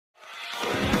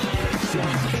Well,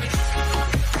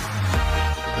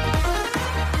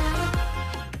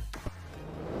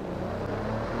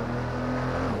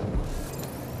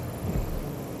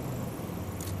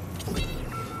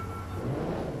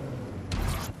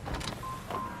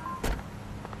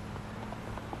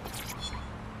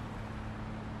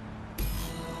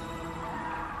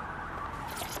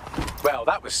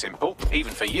 that was simple,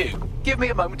 even for you. Give me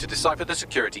a moment to decipher the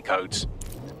security codes.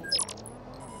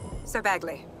 So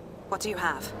Bagley, what do you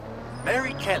have?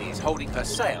 Mary Kelly is holding her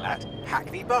sale at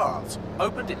Hackney Baths.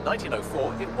 Opened in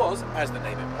 1904, it was, as the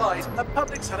name implies, a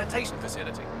public sanitation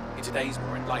facility. In today's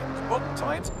more enlightened modern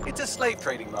times, it's a slave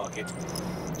trading market.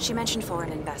 She mentioned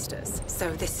foreign investors,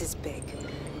 so this is big.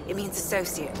 It means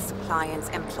associates, clients,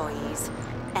 employees,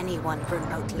 anyone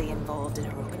remotely involved in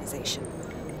her organization.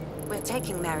 We're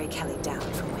taking Mary Kelly down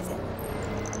from within.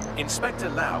 Inspector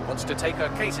Lau wants to take her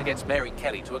case against Mary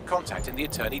Kelly to a contact in the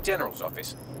Attorney General's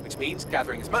office, which means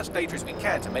gathering as much data as we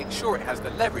can to make sure it has the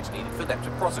leverage needed for them to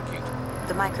prosecute.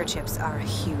 The microchips are a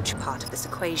huge part of this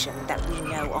equation that we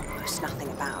know almost nothing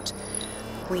about.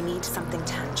 We need something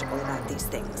tangible about these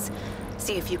things.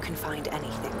 See if you can find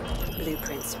anything.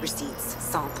 Blueprints, receipts,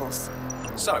 samples.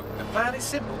 So, the plan is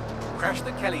simple. Crash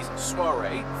the Kellys'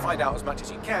 soiree, find out as much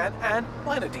as you can, and,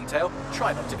 minor detail,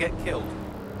 try not to get killed.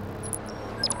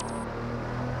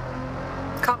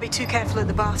 Can't be too careful at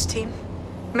the Baths team.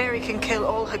 Mary can kill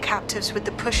all her captives with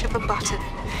the push of a button.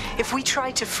 If we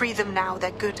try to free them now, they're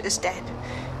good as dead.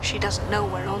 She doesn't know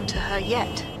we're on to her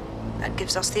yet. That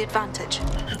gives us the advantage.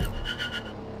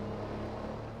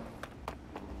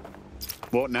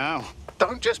 What now?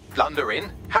 Don't just blunder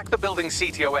in. Hack the building's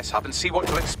CTOS hub and see what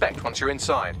to expect once you're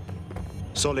inside.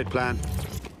 Solid plan.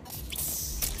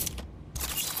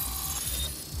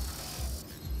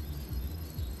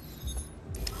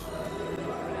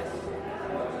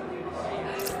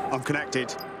 I'm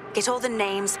connected. Get all the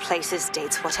names, places,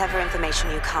 dates, whatever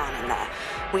information you can in there.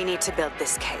 We need to build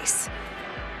this case.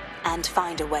 And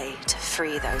find a way to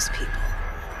free those people.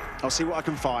 I'll see what I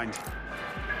can find.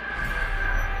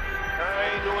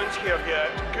 Aye, no one's here yet.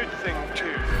 Good thing,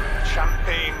 too.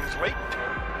 Champagne's late.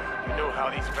 You know how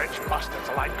these rich bastards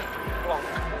like Blanc.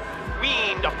 We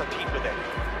aimed up the team with it.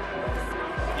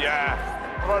 Yeah,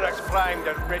 products primed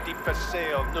and ready for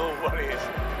sale, no worries.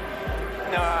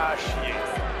 Nah, she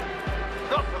is.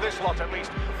 Not for this lot, at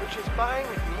least, which is fine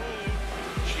with me.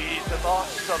 She's the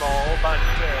boss and all, but...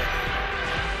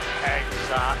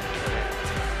 exactly.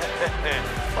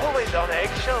 Always on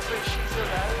eggshells when she's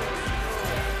around.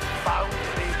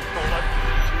 Boundary bullet.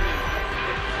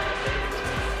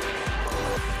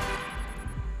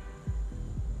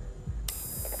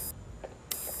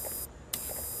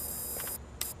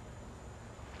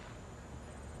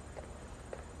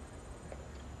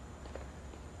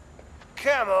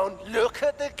 Come on, look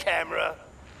at the camera.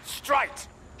 Straight.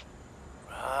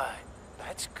 Right,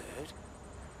 that's good.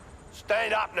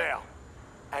 Stand up now.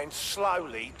 And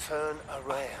slowly turn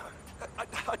around.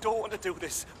 I don't want to do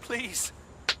this, please.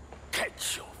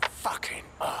 Get your fucking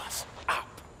ass up.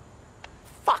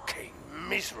 Fucking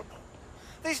miserable.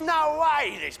 There's no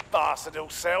way this bastard will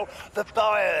sell. The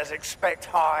buyers expect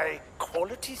high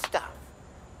quality stuff.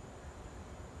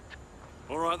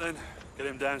 All right then, get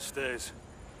him downstairs.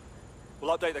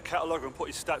 We'll update the catalogue and put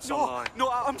his stats online. No,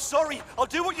 I'm sorry. I'll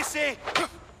do what you say.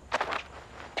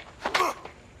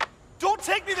 Don't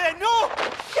take me there, no!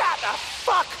 Shut the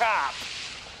fuck up!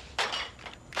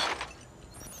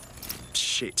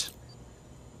 Shit.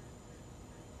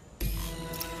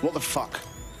 What the fuck?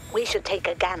 We should take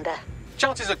a gander.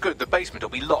 Chances are good the basement will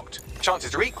be locked.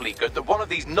 Chances are equally good that one of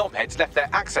these knobheads left their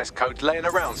access codes laying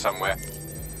around somewhere.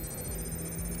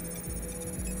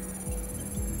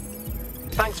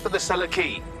 Thanks for the cellar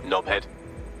key, knobhead.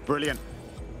 Brilliant.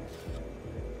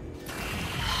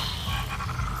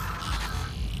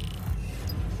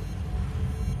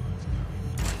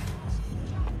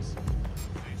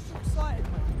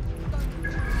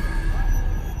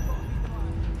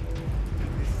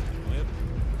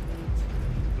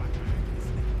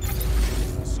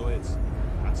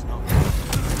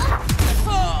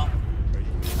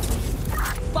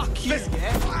 Fuck you,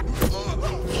 yeah?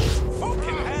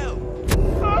 Fucking hell!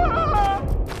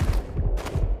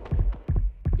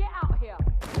 Get out here,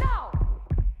 now!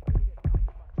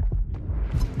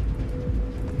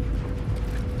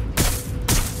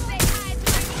 Say hi to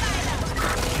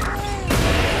my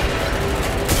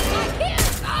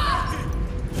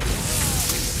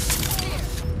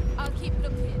I'll keep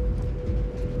looking.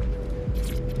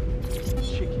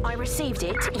 I received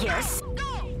it, yes.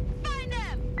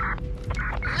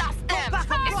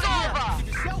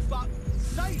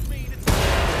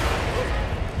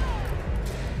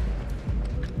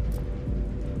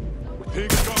 This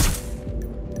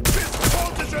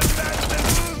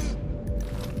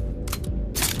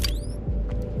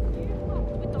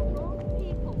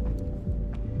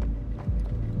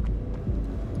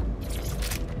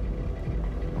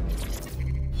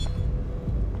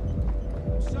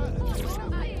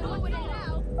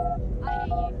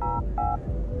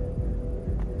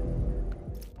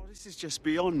is just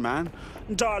beyond, man.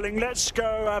 Darling, let's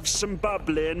go have some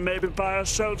bubbly and maybe buy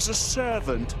ourselves a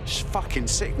servant. It's fucking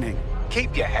sickening.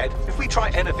 Keep your head. If we try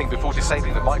anything before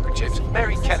disabling the microchips,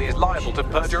 Mary Kelly is liable to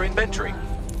purge her inventory.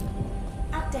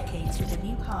 Add decades with a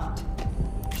new heart.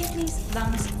 Kidneys,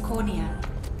 lungs, cornea.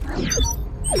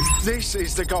 This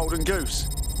is the golden goose.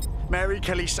 Mary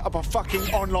Kelly set up a fucking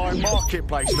online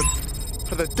marketplace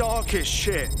for the darkest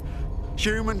shit.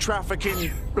 Human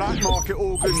trafficking, black market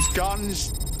organs,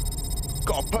 guns.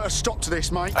 Gotta put a stop to this,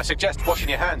 mate. I suggest washing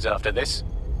your hands after this.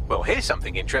 Well, here's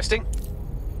something interesting.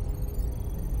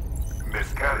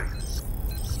 Miss Kelly,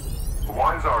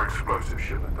 why is our explosive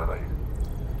shipment delayed?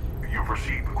 You've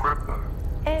received the crypto.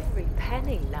 Every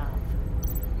penny, love.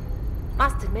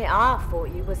 Must admit, I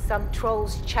thought you was some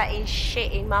trolls chatting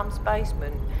shit in Mum's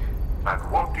basement. And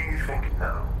what do you think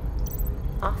now?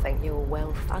 I think you're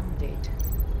well funded.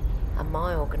 And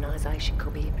my organisation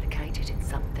could be implicated in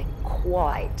something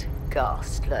quite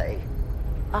ghastly.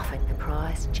 I think the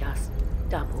price just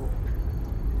doubled.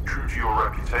 True to your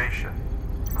reputation.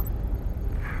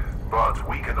 But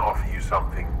we can offer you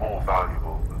something more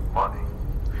valuable than money.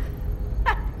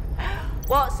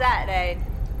 What's that then?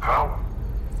 Power.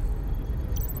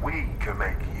 We can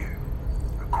make you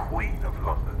the Queen of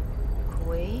London.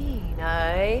 Queen,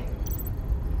 eh?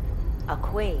 A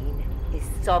queen is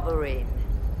sovereign,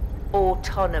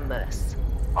 autonomous.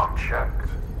 Unchecked.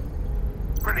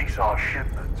 Release our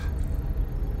shipment,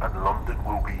 and London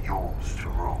will be yours to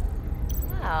rule.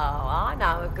 Oh, I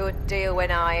know a good deal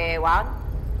when I hear one.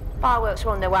 Fireworks are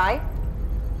on their way.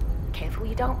 Careful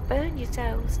you don't burn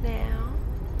yourselves now.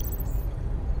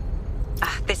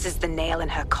 This is the nail in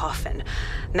her coffin.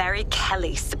 Mary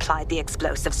Kelly supplied the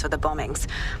explosives for the bombings.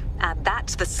 Add that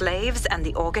to the slaves and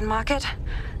the organ market,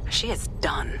 she is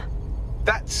done.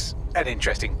 That's an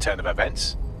interesting turn of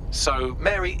events. So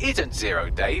Mary isn't Zero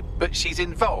Day, but she's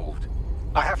involved.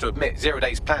 I have to admit, Zero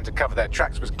Day's plan to cover their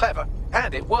tracks was clever,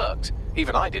 and it worked.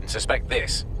 Even I didn't suspect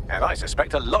this, and I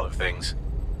suspect a lot of things.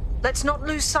 Let's not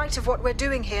lose sight of what we're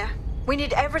doing here. We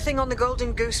need everything on the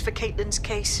Golden Goose for Caitlin's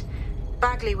case.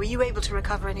 Bagley, were you able to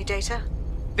recover any data?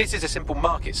 This is a simple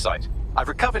market site. I've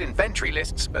recovered inventory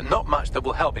lists, but not much that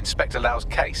will help Inspector Lau's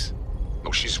case.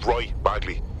 No, she's right,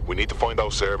 Bagley. We need to find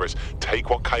those servers, take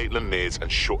what Caitlin needs,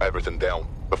 and shut everything down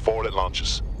before it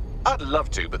launches. I'd love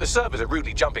to, but the servers are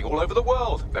rudely jumping all over the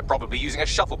world. They're probably using a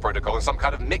shuffle protocol and some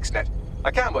kind of mixnet.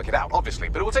 I can work it out, obviously,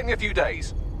 but it will take me a few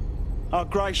days. Our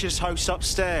gracious host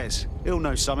upstairs. He'll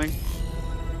know something.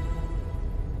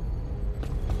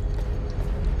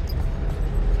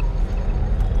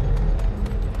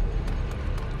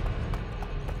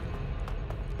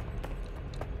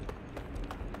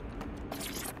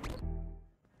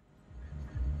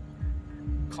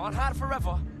 Can't hide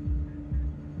forever.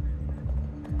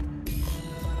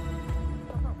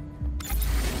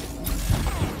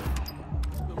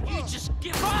 You just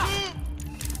give up!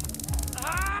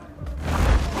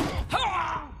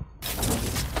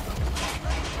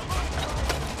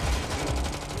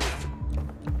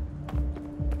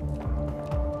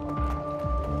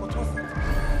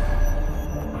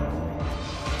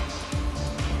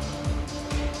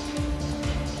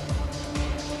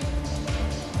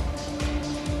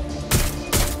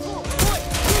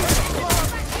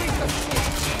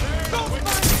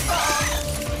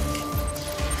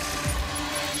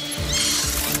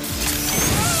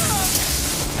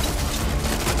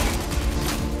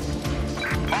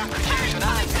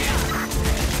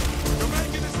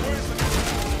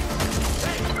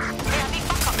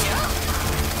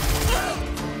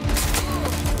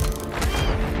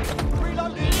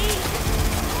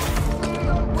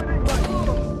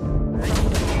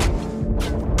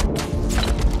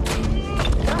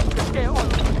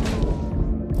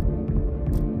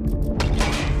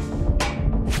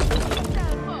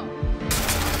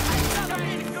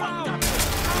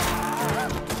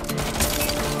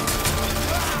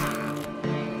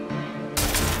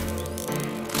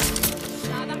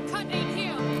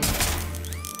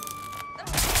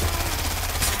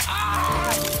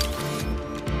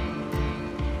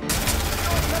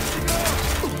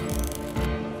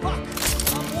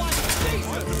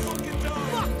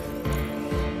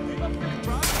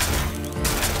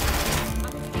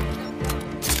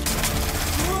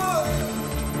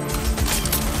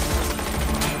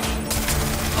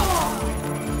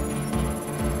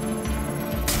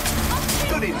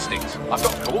 Good instinct. I've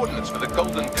got coordinates for the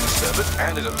Golden Goose servers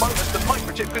and as a bonus the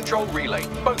microchip control relay.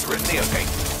 Both are at Neogate.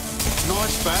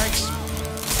 Nice bags.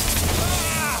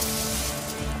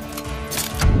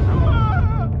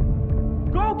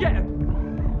 Go get him!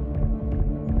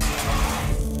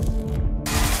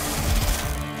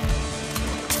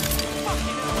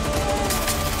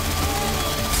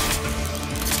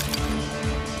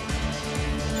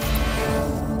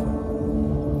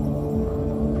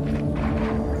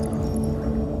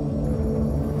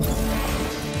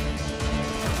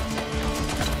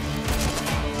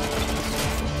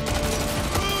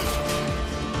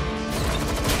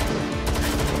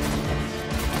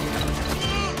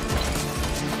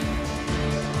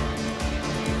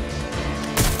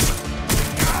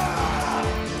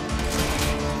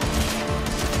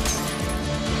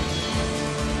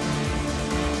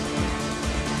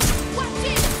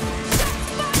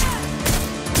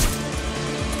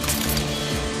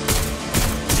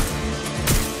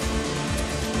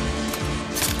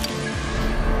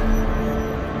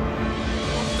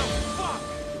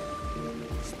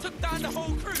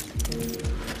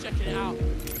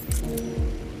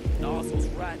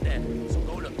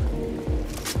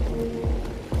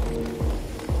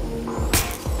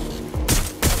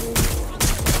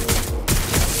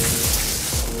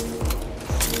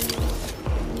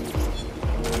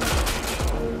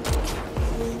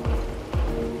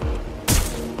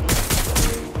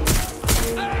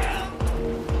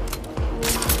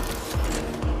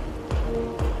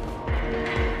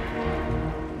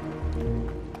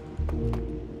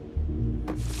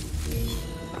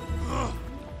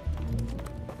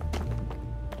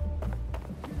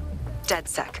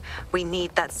 Dedsec, we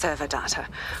need that server data.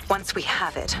 Once we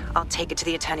have it, I'll take it to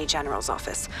the Attorney General's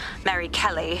office. Mary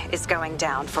Kelly is going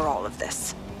down for all of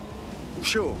this.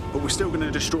 Sure, but we're still going to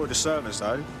destroy the servers,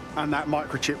 though. And that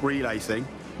microchip relay thing.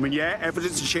 I mean, yeah,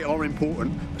 evidence and shit are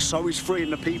important, but so is freeing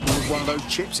the people with one of those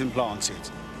chips implanted.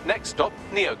 Next stop,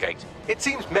 Neogate. It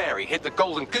seems Mary hid the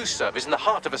Golden Goose service in the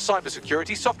heart of a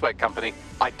cybersecurity software company.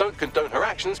 I don't condone her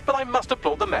actions, but I must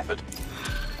applaud the method.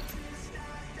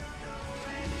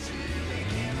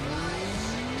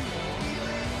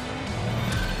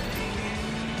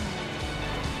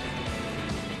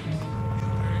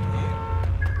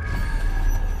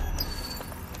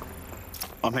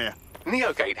 I'm here.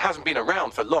 Neogate hasn't been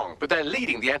around for long, but they're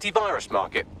leading the antivirus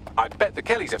market. I bet the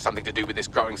Kellys have something to do with this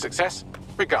growing success.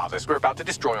 Regardless, we're about to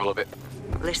destroy all of it.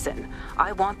 Listen,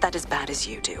 I want that as bad as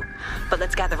you do. But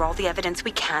let's gather all the evidence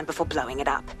we can before blowing it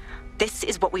up. This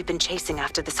is what we've been chasing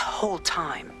after this whole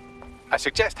time. I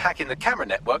suggest hacking the camera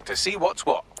network to see what's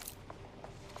what.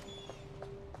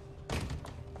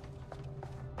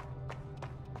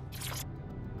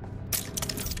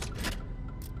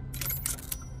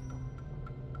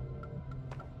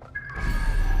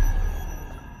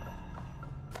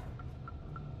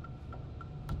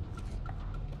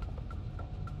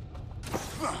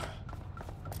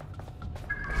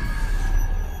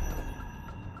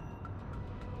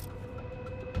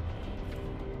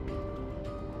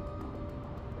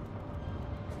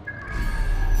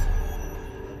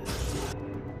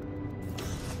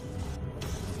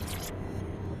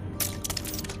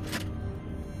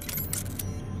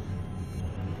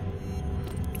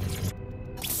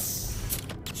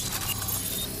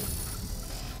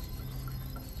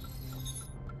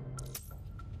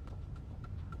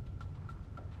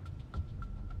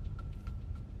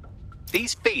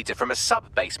 These feeds are from a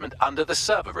sub-basement under the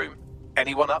server room.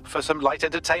 Anyone up for some light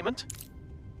entertainment?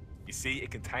 You see, it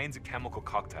contains a chemical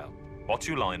cocktail.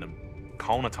 Botulinum,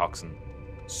 conotoxin,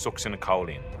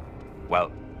 succinylcholine. Well,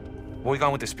 why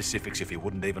go into specifics if you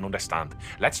wouldn't even understand?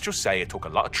 Let's just say it took a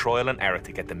lot of trial and error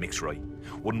to get the mix right.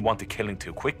 Wouldn't want to kill him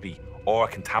too quickly or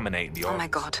contaminating the organs. Oh my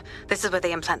god, this is where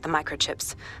they implant the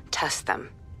microchips. Test them.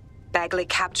 Bagley,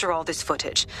 capture all this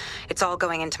footage. It's all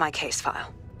going into my case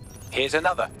file. Here's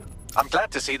another. I'm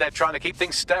glad to see they're trying to keep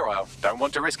things sterile. Don't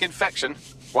want to risk infection.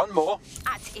 One more.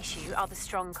 At issue are the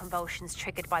strong convulsions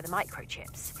triggered by the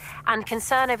microchips, and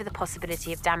concern over the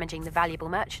possibility of damaging the valuable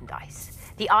merchandise,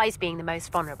 the eyes being the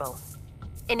most vulnerable.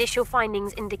 Initial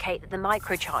findings indicate that the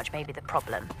microcharge may be the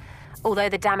problem. Although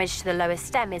the damage to the lower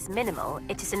stem is minimal,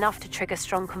 it is enough to trigger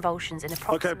strong convulsions in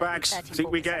approximately 34% Okay, Bags, I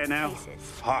think we get it now. cases.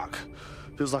 Fuck.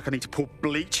 Feels like I need to pour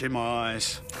bleach in my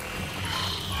eyes.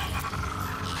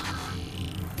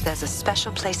 There's a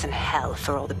special place in hell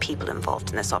for all the people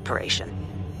involved in this operation.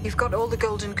 You've got all the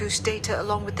Golden Goose data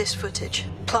along with this footage.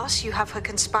 Plus, you have her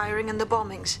conspiring and the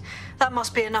bombings. That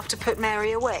must be enough to put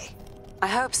Mary away. I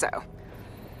hope so.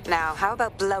 Now, how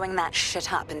about blowing that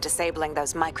shit up and disabling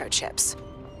those microchips?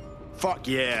 Fuck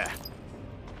yeah.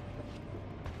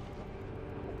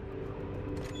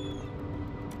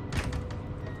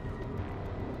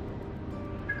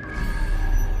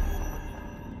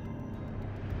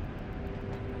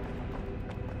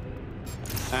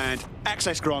 And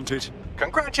access granted.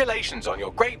 Congratulations on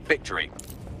your great victory.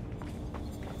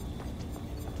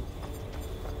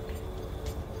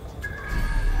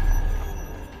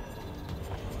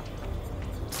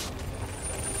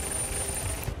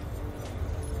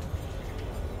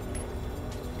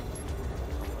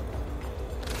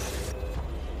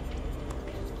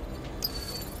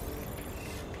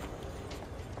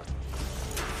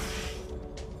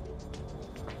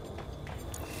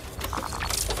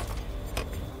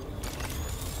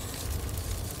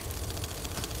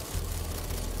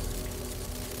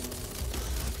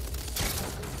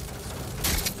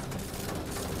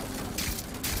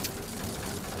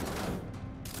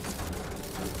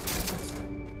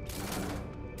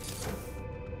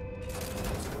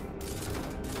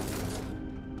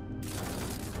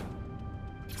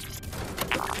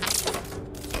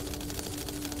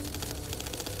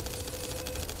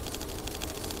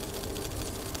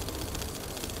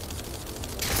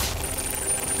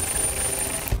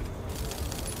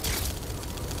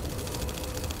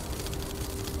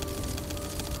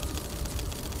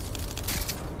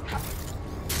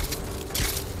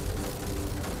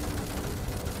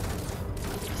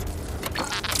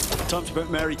 Time to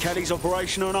put Mary Kelly's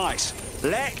operation on ice.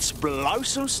 Let's blow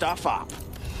some stuff up.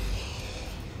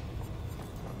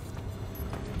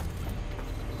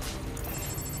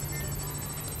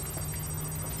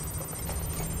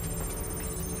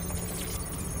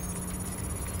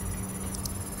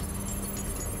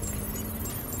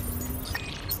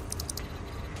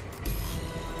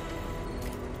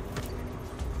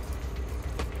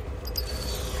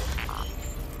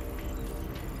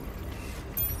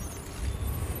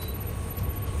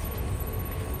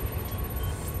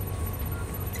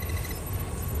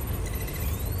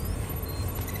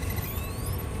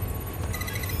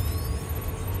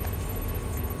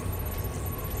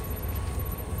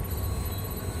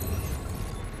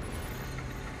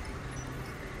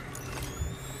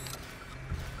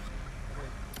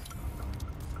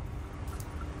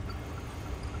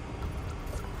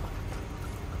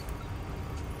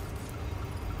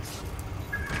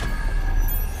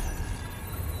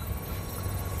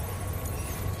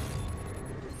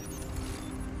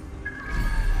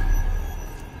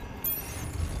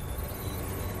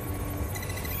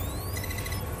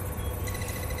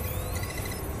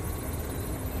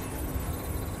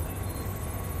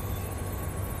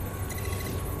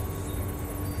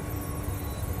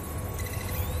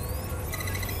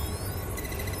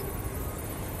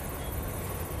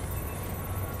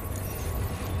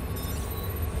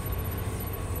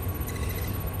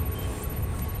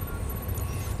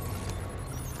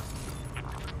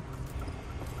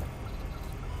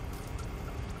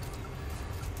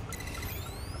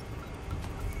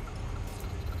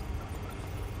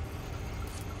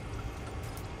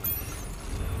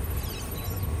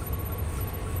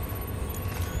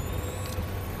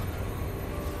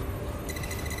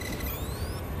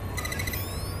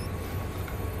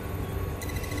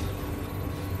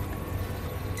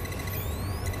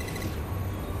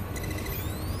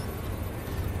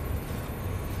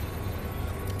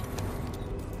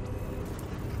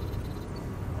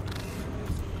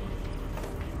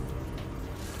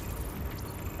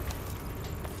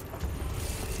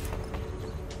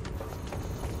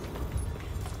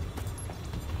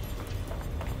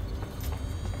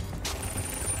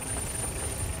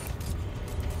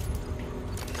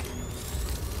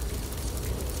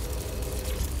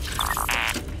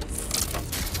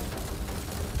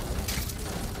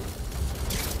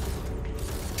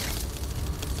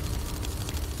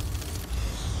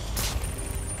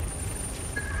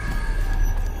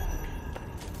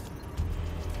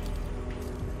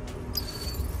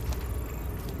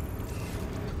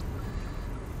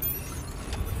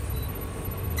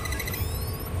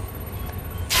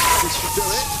 Do it.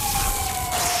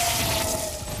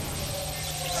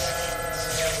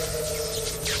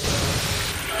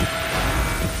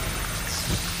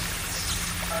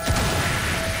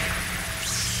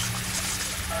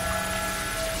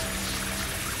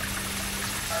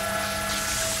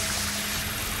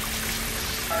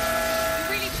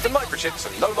 The microchips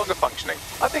are no longer functioning.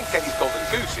 I think Kenny's golden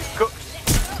goose is cooked.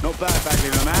 Not bad, Bagley,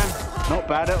 my man. Not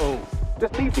bad at all.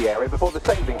 Just leave the area before the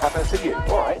same thing happens to you,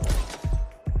 all right?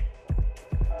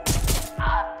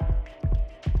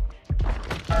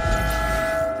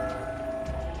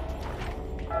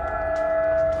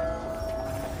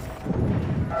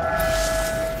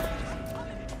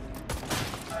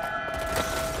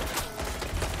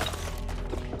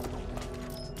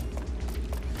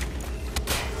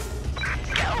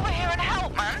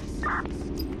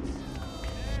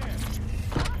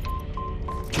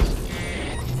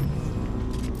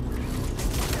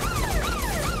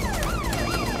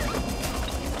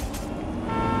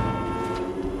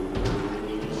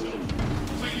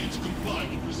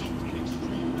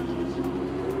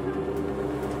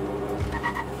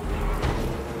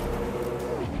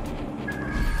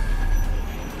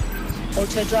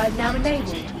 Auto drive now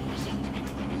enabled.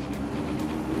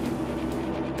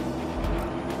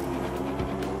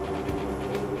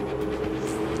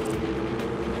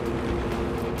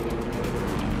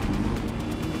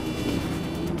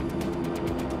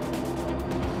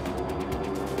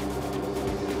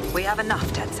 We have enough,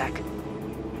 Dedsec.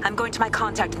 I'm going to my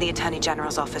contact in the Attorney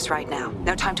General's office right now.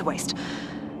 No time to waste.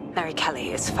 Mary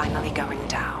Kelly is finally going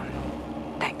down.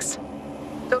 Thanks.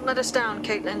 Don't let us down,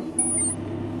 Caitlin.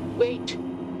 Wait.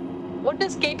 What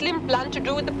does Caitlin plan to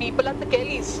do with the people at the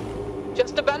Kellys?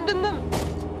 Just abandon them?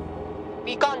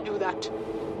 We can't do that.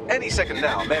 Any second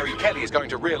now, Mary Kelly is going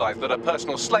to realize that her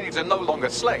personal slaves are no longer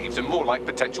slaves and more like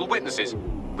potential witnesses.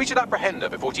 We should apprehend her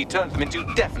before she turns them into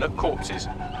definite corpses.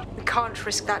 We can't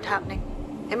risk that happening.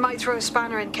 It might throw a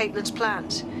spanner in Caitlin's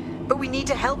plans. But we need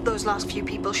to help those last few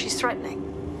people she's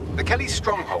threatening. The Kelly's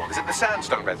stronghold is at the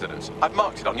Sandstone residence. I've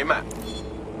marked it on your map.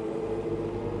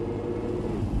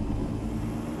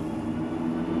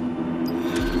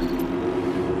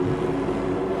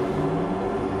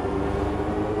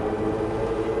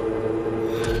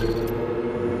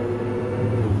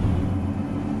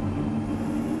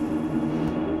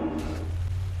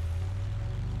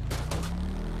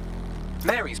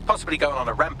 Mary's possibly going on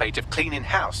a rampage of cleaning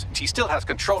house, and she still has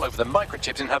control over the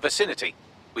microchips in her vicinity.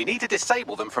 We need to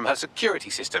disable them from her security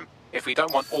system, if we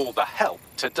don't want all the help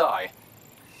to die.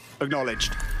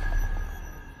 Acknowledged.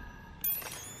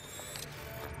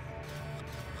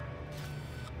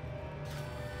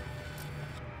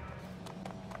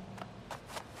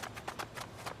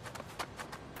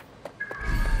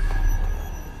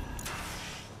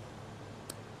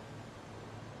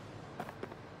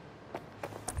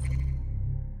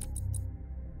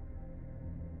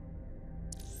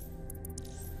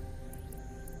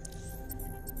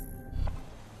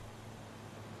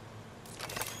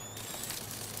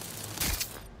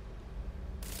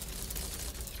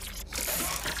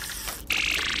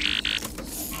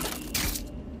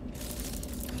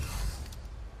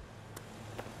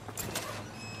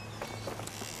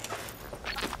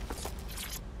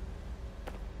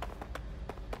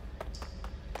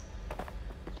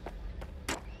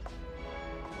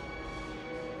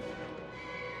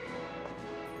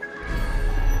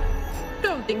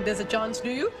 Don't think there's a chance, do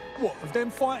you? What, of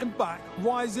them fighting back,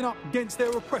 rising up against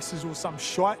their oppressors or some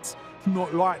shite?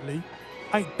 Not likely.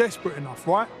 Ain't desperate enough,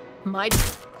 right? My...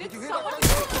 Did you hear that?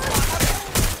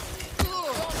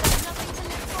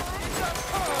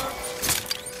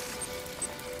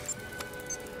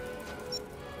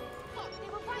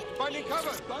 Find me cover!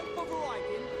 Don't bother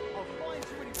hiding. I'll find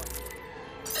you anyway.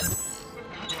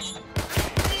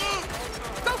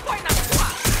 Go find that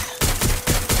twat!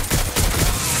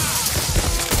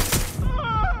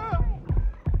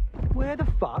 Where the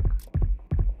fuck?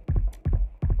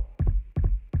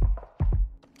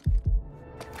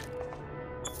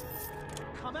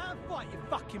 Come out and fight, you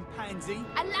fucking pansy.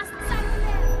 I lost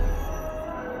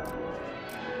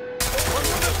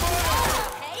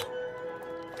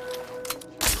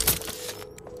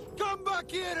Come back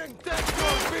here and take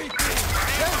your beating!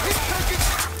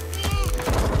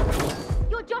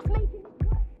 You're just making it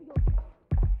worse for yourself.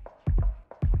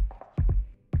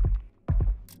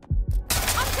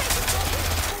 I'm taking it.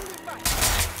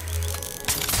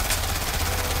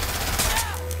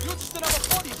 You're just another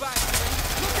body bag to me.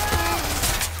 Look out!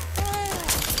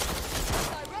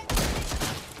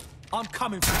 I'm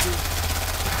coming for you.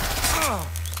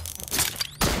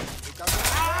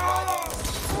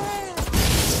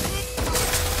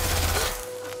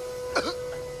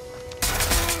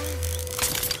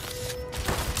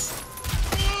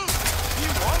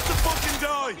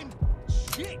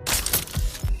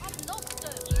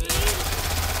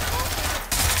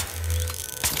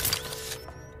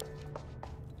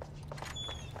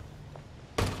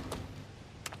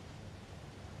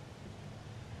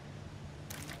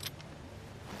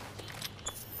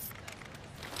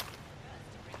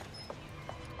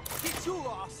 Get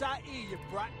your ass out here, you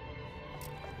brat.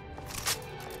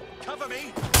 Cover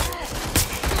me!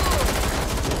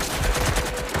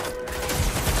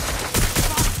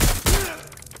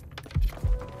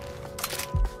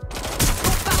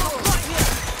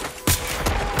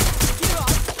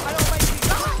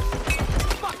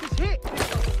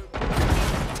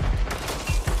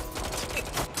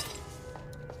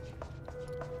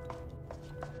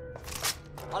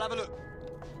 I'll have a look.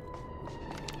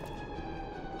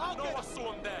 I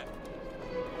saw him there.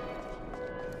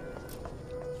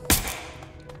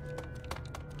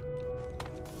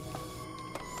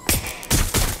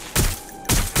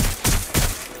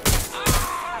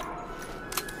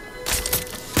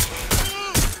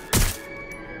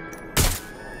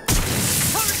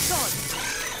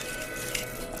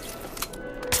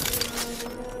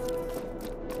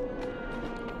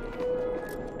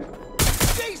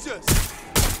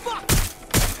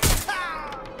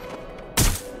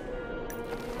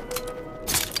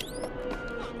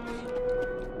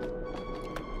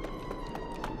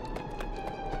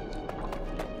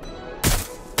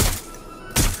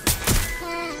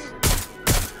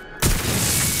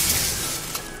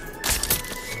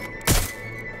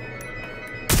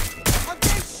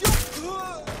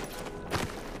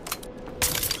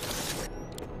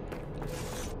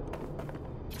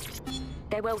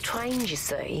 They're well trained, you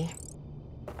see.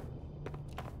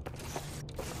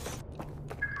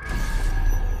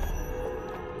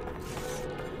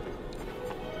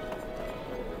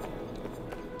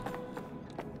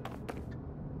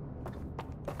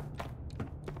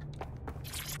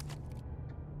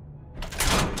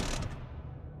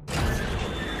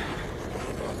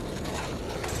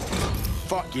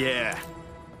 Fuck yeah.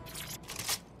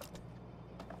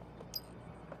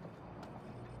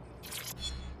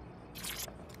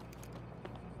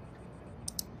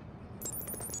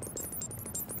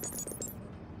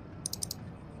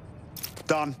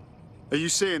 Done. Are you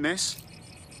seeing this?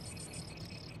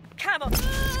 Come on,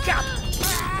 scum!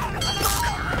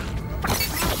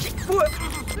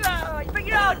 Bring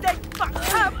it on then, fuck!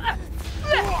 Come!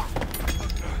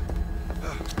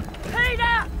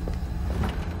 Peter!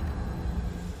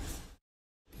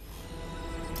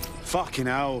 Fucking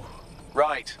hell.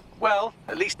 Right. Well,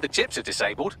 at least the chips are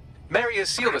disabled. Mary has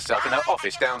sealed herself in her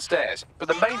office downstairs, but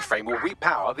the mainframe will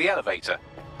repower the elevator.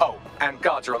 Oh, and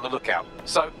guards are on the lookout,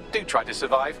 so do try to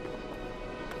survive.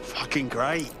 Fucking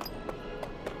great.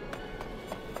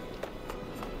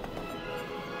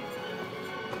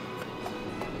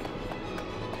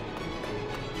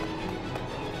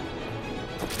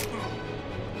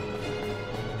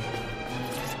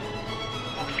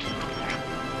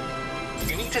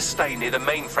 You need to stay near the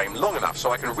mainframe long enough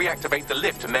so I can reactivate the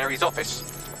lift to Mary's office.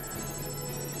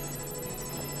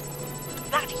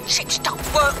 Bloody chips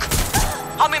don't work!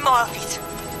 I'm in my office.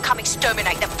 Come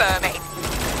exterminate the vermin.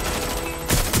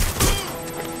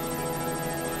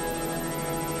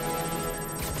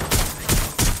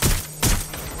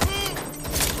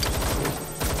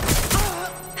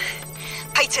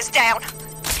 Peter's down.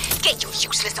 Get your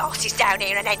useless asses down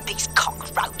here and end these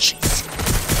cockroaches.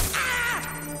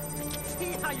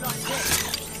 See how you like this?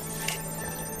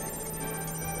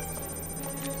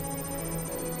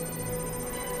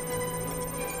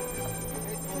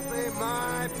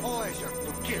 My pleasure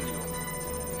to kill you.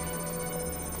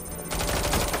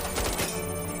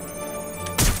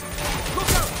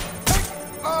 Look out!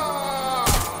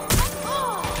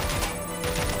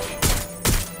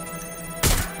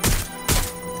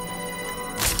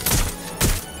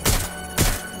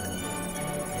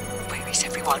 Where is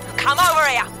everyone? Come over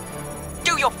here!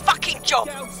 Do your fucking job!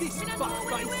 Down this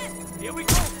fuckface! Here we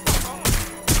go!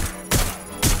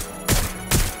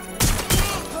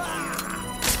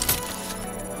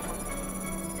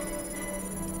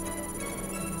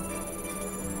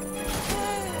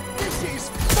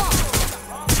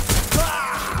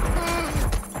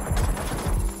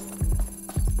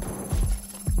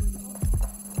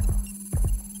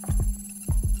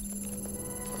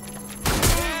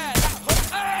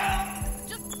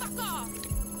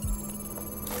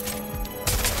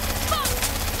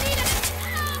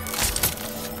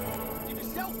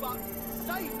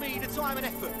 Save me the time and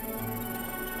effort.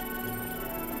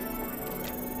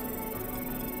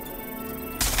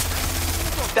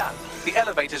 Done. The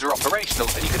elevators are operational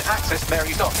and you can access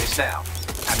Mary's office now.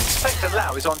 And Inspector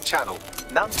Lau is on channel.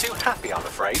 None too happy, I'm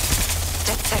afraid.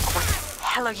 Dedsec, what the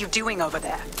hell are you doing over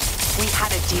there? We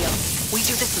had a deal. We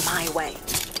do this my way.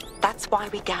 That's why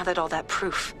we gathered all that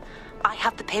proof. I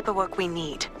have the paperwork we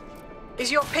need.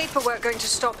 Is your paperwork going to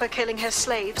stop her killing her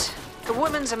slaves? The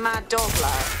woman's a mad dog,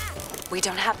 Lau. We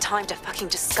don't have time to fucking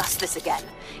discuss this again.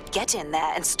 Get in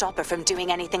there and stop her from doing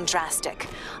anything drastic.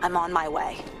 I'm on my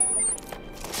way.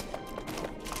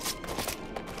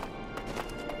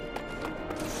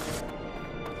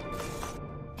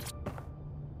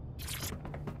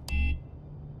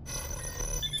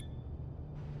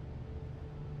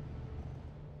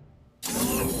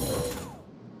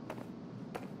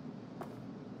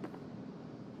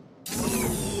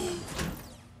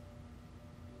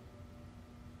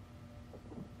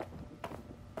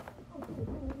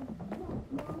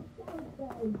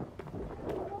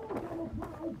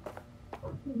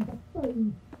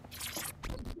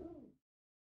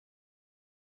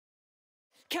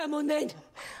 Come on then.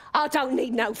 I don't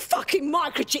need no fucking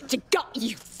microchip to gut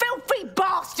you filthy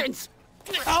bastards!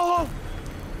 Oh!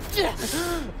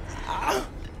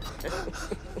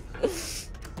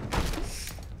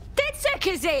 Dedsec,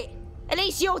 is it? At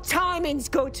least your timing's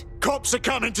good. Cops are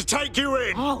coming to take you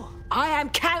in! Oh, I am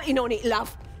counting on it,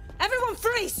 love. Everyone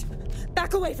freeze!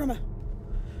 Back away from her.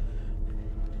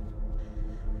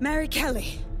 Mary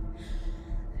Kelly,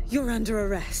 you're under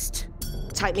arrest.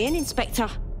 Take me in, Inspector.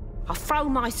 I'll throw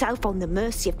myself on the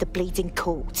mercy of the bleeding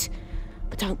court,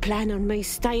 but don't plan on me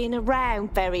staying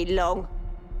around very long.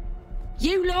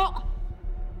 You lot!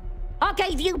 I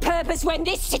gave you purpose when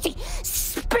this city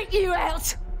spit you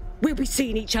out! We'll be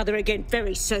seeing each other again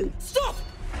very soon. Stop!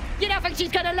 You don't think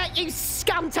she's gonna let you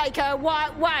scum take her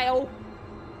white whale?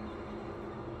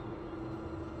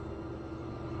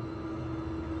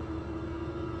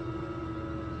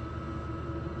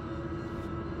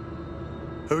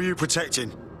 Who are you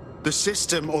protecting? The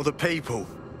system or the people?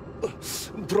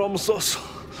 Promise us.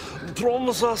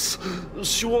 Promise us.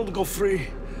 She won't go free.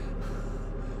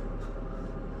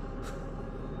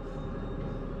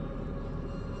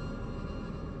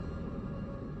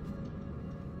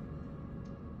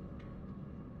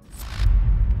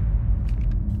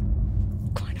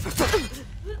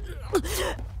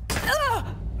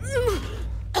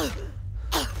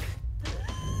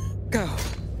 Go.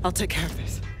 I'll take care of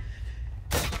this.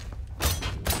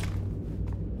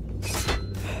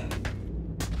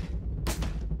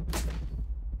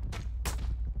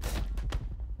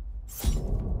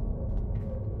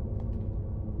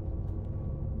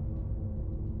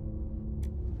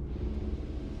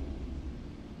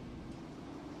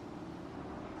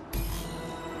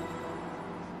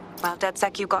 Well,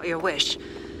 Dedsec, you got your wish.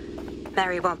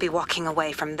 Mary won't be walking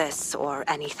away from this or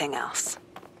anything else.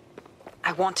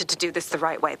 I wanted to do this the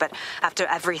right way, but after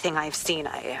everything I've seen,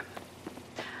 I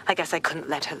guess I couldn't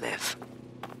let her live.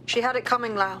 She had it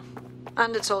coming, Lau.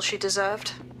 And it's all she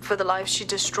deserved. For the lives she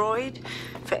destroyed,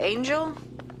 for Angel.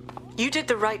 You did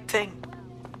the right thing.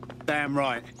 Damn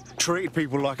right. Treated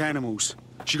people like animals.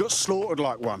 She got slaughtered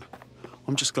like one.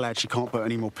 I'm just glad she can't put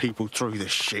any more people through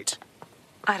this shit.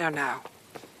 I don't know.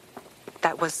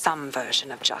 That was some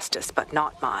version of justice, but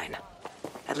not mine.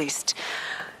 At least,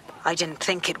 I didn't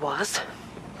think it was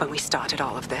when we started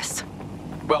all of this.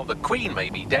 Well, the Queen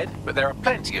may be dead, but there are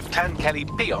plenty of Clan Kelly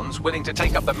peons willing to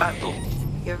take up the mantle.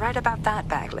 You're right about that,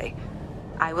 Bagley.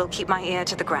 I will keep my ear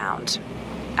to the ground.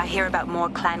 I hear about more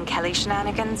Clan Kelly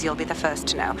shenanigans, you'll be the first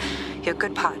to know. You're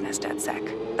good partners,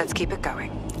 Dedsec. Let's keep it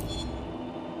going.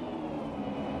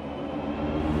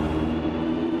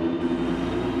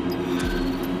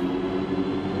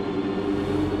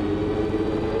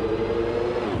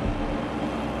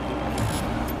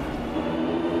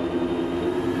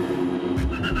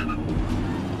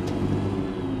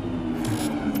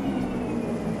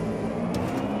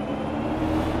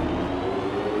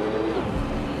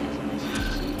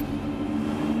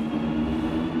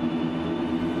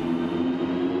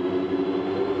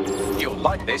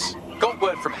 Like this, got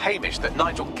word from Hamish that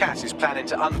Nigel Cass is planning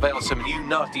to unveil some new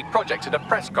nasty project at a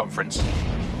press conference.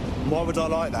 Why would I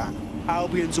like that?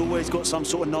 Albion's always got some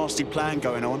sort of nasty plan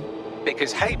going on.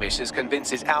 Because Hamish has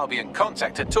convinced his Albion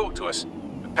contact to talk to us.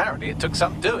 Apparently it took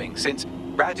some doing, since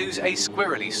Radu's a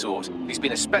squirrely sort. He's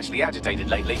been especially agitated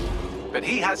lately. But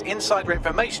he has insider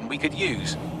information we could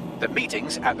use. The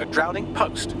meeting's at the Drowning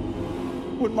Post.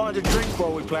 Wouldn't mind a drink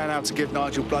while we plan out to give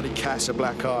Nigel bloody Cass a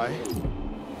black eye.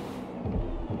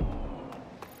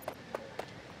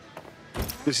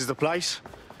 This is the place?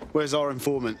 Where's our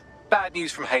informant? Bad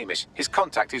news from Hamish. His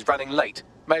contact is running late.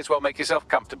 May as well make yourself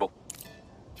comfortable.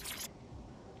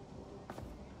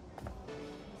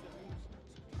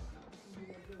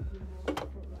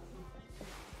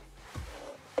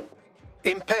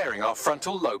 Impairing our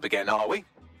frontal lobe again, are we?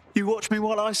 You watch me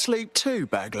while I sleep too,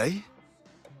 Bagley?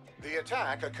 The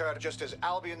attack occurred just as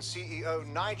Albion CEO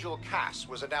Nigel Cass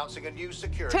was announcing a new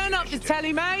security Turn up the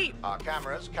telly, mate! Our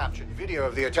cameras captured video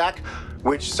of the attack,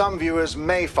 which some viewers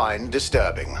may find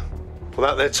disturbing.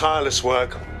 Without their tireless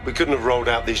work, we couldn't have rolled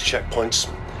out these checkpoints.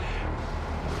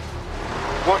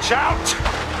 Watch out!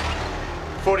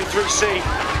 43C.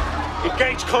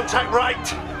 Engage contact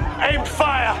right. Aimed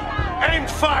fire!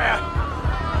 Aimed fire!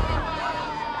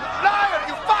 Liar,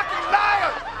 you fucking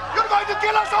liar! You're going to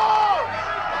kill us all!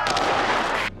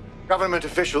 Government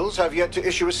officials have yet to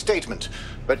issue a statement,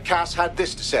 but Cass had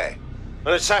this to say.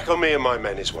 An attack on me and my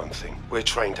men is one thing. We're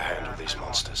trained to handle these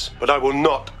monsters. But I will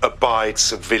not abide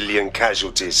civilian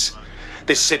casualties.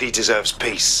 This city deserves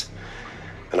peace.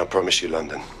 And I promise you,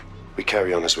 London, we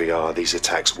carry on as we are, these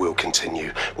attacks will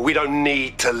continue. But we don't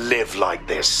need to live like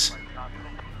this.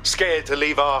 Scared to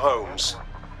leave our homes.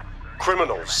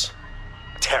 Criminals,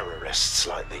 terrorists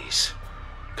like these,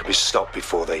 can be stopped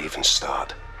before they even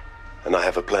start. And I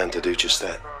have a plan to do just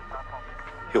that.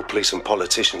 Your police and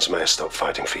politicians may have stopped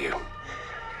fighting for you.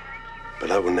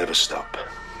 But I will never stop.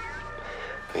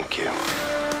 Thank you.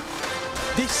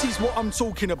 This is what I'm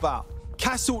talking about.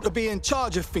 Cass ought to be in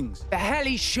charge of things. The hell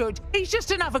he should. He's just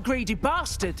another greedy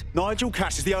bastard. Nigel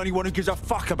Cass is the only one who gives a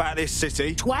fuck about this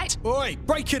city. Twat! Oi,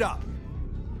 break it up.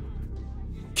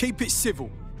 Keep it civil.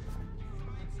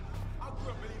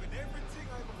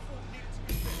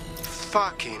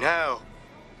 Fucking hell.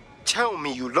 Tell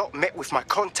me you lot met with my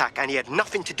contact and he had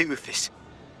nothing to do with this.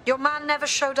 Your man never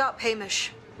showed up,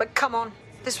 Hamish. But come on,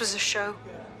 this was a show.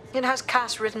 It has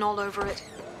Cass written all over it.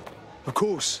 Of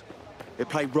course. It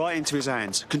played right into his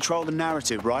hands. Control the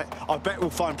narrative, right? I bet we'll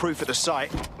find proof at the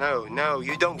site. No,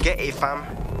 you don't get it, fam.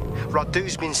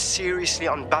 Radu's been seriously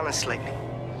unbalanced lately.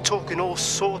 Talking all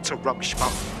sorts of rubbish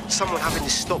about someone having to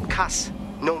stop Cass,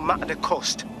 no matter the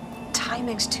cost.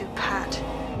 Timing's too pat.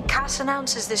 Cass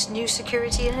announces this new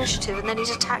security initiative and then he's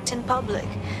attacked in public.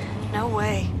 No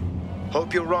way.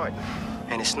 Hope you're right.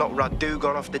 And it's not Radu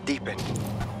gone off the deep end.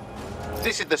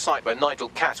 This is the site where Nigel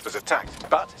Cass was attacked,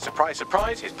 but, surprise,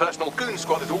 surprise, his personal goon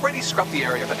squad has already scrubbed the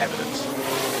area for evidence.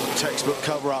 Textbook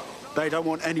cover-up. They don't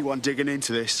want anyone digging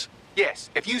into this. Yes,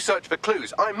 if you search for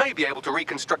clues, I may be able to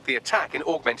reconstruct the attack in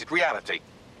augmented reality.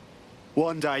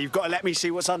 One day, you've got to let me see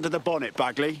what's under the bonnet,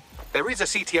 Bagley. There is a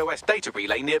CTOS data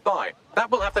relay nearby. That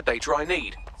will have the data I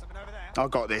need. I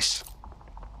got this.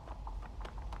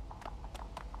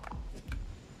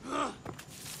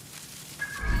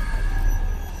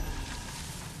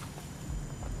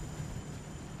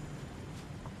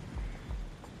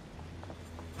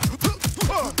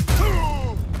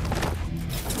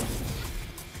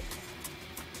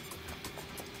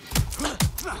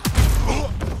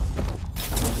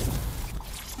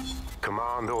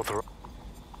 Command author.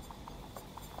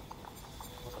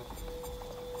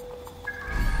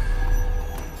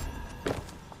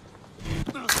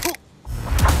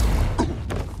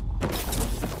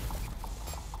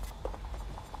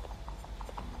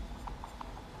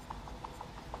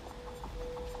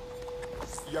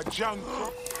 You junk.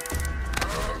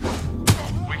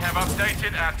 We have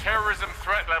updated our terrorism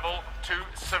threat level to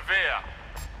severe.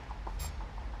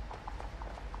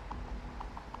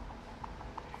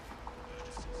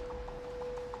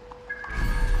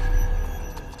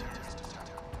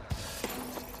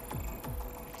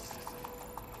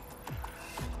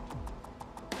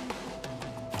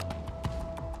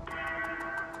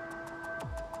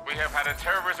 We have had a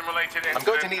terrorism-related incident. I'm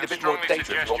going to need a bit more strongly data if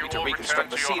suggest you want me to all reconstruct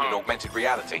the return to scene your in home. augmented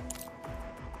reality.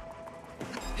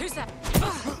 Who's that?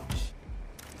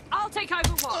 I'll take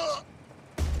over watch.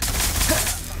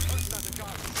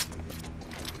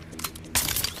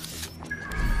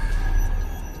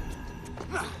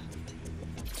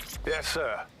 Yes,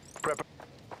 sir.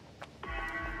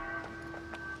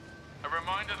 A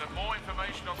reminder that more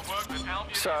information on the work that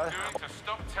Albion is Sir. doing to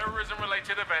stop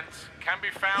terrorism-related events can be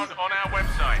found on our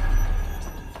website.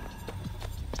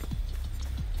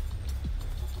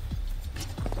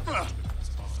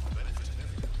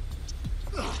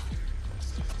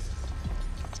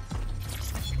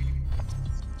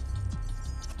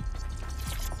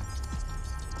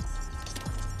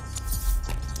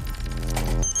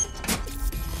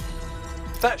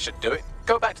 That should do it.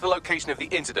 Go back to the location of the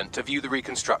incident to view the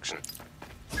reconstruction.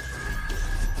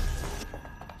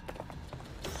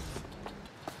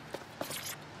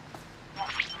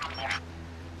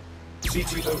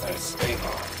 CTOS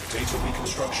AR. Data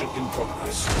reconstruction in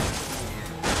progress.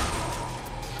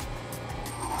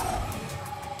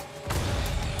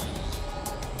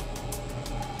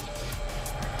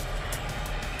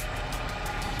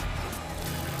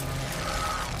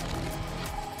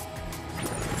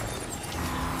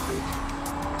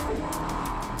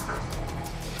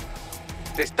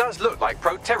 This does look like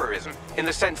pro-terrorism, in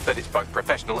the sense that it's both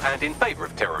professional and in favour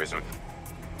of terrorism.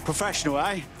 Professional,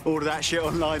 eh? All of that shit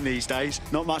online these days.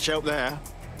 Not much help there.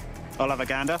 I'll have a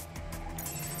gander.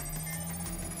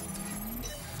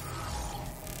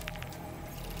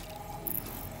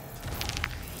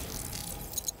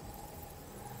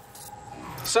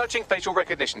 Searching facial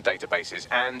recognition databases,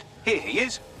 and here he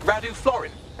is, Radu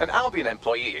Florin, an Albion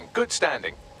employee in good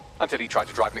standing, until he tried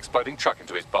to drive an exploding truck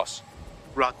into his boss.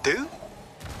 Radu?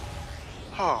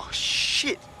 Oh,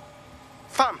 shit.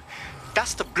 Fam,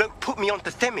 that's the bloke put me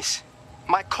onto Themis.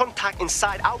 My contact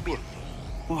inside Albion.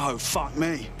 Whoa, fuck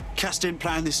me. Cass didn't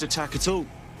plan this attack at all.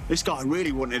 This guy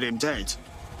really wanted him dead.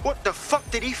 What the fuck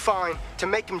did he find to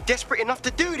make him desperate enough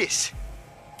to do this?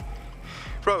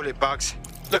 Roll it, Bugs.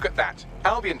 Look at that.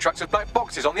 Albion trucks with black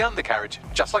boxes on the undercarriage,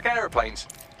 just like aeroplanes.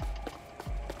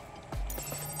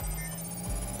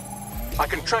 I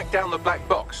can track down the black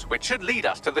box, which should lead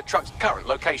us to the truck's current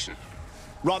location.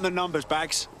 Run the numbers,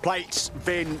 Bags. Plates,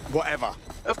 VIN, whatever.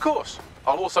 Of course.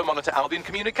 I'll also monitor Albion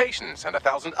communications and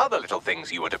 1,000 other little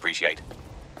things you would appreciate.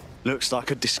 Looks like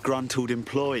a disgruntled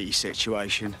employee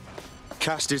situation.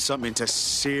 Cass did something to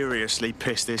seriously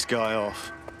piss this guy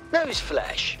off.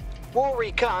 Newsflash. War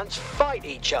recons fight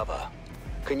each other.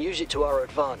 Can use it to our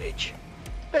advantage.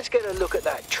 Let's get a look at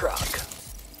that truck.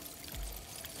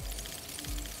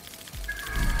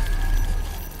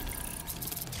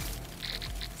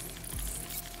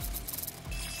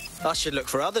 I should look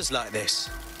for others like this.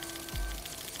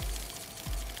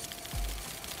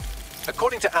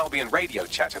 According to Albion radio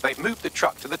chatter, they've moved the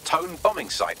truck to the Tone bombing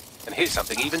site. And here's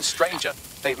something even stranger.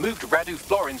 They've moved Radu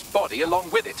Florin's body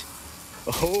along with it.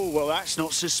 Oh, well, that's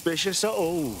not suspicious at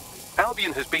all.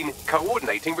 Albion has been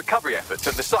coordinating recovery efforts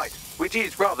at the site, which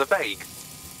is rather vague.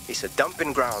 It's a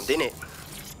dumping ground, innit?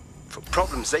 For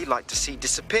problems they like to see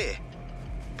disappear.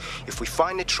 If we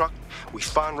find the truck, we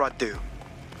find Radu.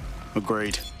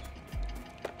 Agreed.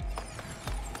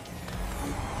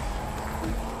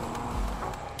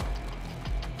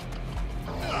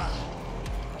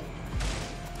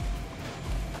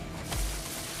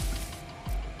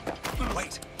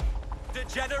 Wait.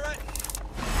 Degenerate!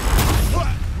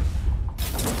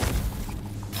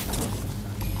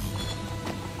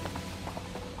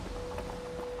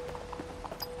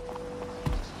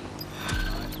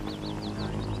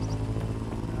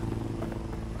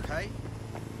 Okay.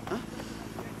 Huh?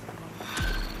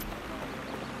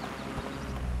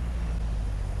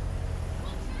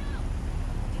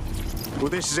 Well,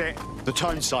 this is it. The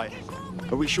Tone site.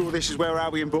 Are we sure this is where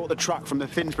Albion brought the truck from the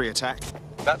Finsbury attack?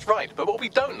 That's right, but what we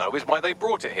don't know is why they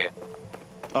brought it here.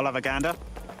 I'll have a gander.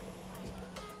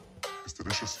 It's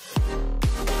delicious.